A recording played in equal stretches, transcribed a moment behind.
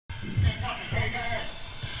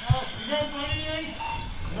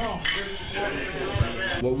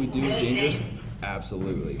What we do is dangerous?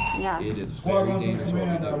 Absolutely. Yeah. It is very dangerous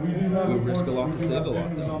what we do. We risk a lot to save a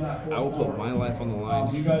lot, though. I will put my life on the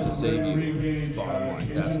line to save you. Bottom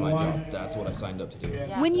line, that's my job. That's what I signed up to do.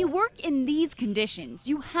 When you work in these conditions,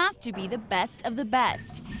 you have to be the best of the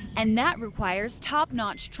best, and that requires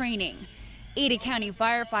top-notch training. Ada County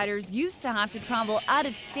firefighters used to have to travel out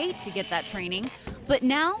of state to get that training, but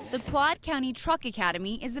now the Quad County Truck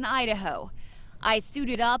Academy is in Idaho. I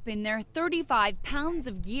suited up in their 35 pounds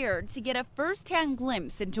of gear to get a first-hand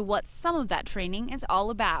glimpse into what some of that training is all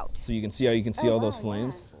about. So you can see all those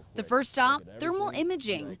flames. The first stop, thermal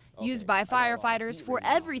imaging, used by firefighters for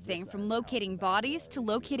everything from locating bodies to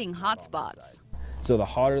locating hot spots. So the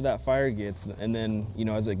hotter that fire gets, and then,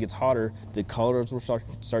 as it gets hotter, the colors will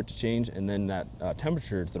start to change, and then that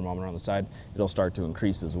temperature thermometer on the side, it'll start to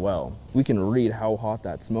increase as well. We can read how hot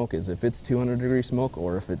that smoke is. If it's 200-degree smoke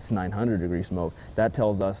or if it's 900-degree smoke, that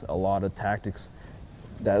tells us a lot of tactics.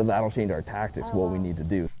 That'll change our tactics, what we need to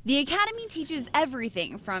do. The Academy teaches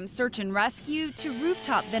everything from search and rescue to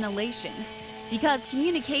rooftop ventilation. Because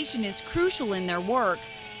communication is crucial in their work,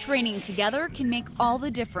 training together can make all the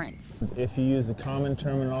difference. If you use a common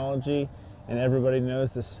terminology and everybody knows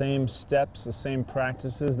the same steps, the same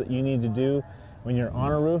practices that you need to do when you're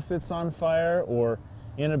on a roof that's on fire or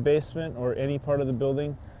in a basement or any part of the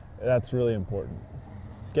building, that's really important.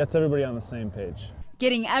 Gets everybody on the same page.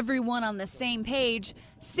 Getting everyone on the same page,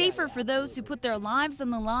 safer for those who put their lives on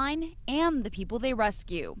the line and the people they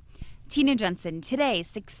rescue. Tina Jensen, Today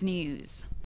 6 News.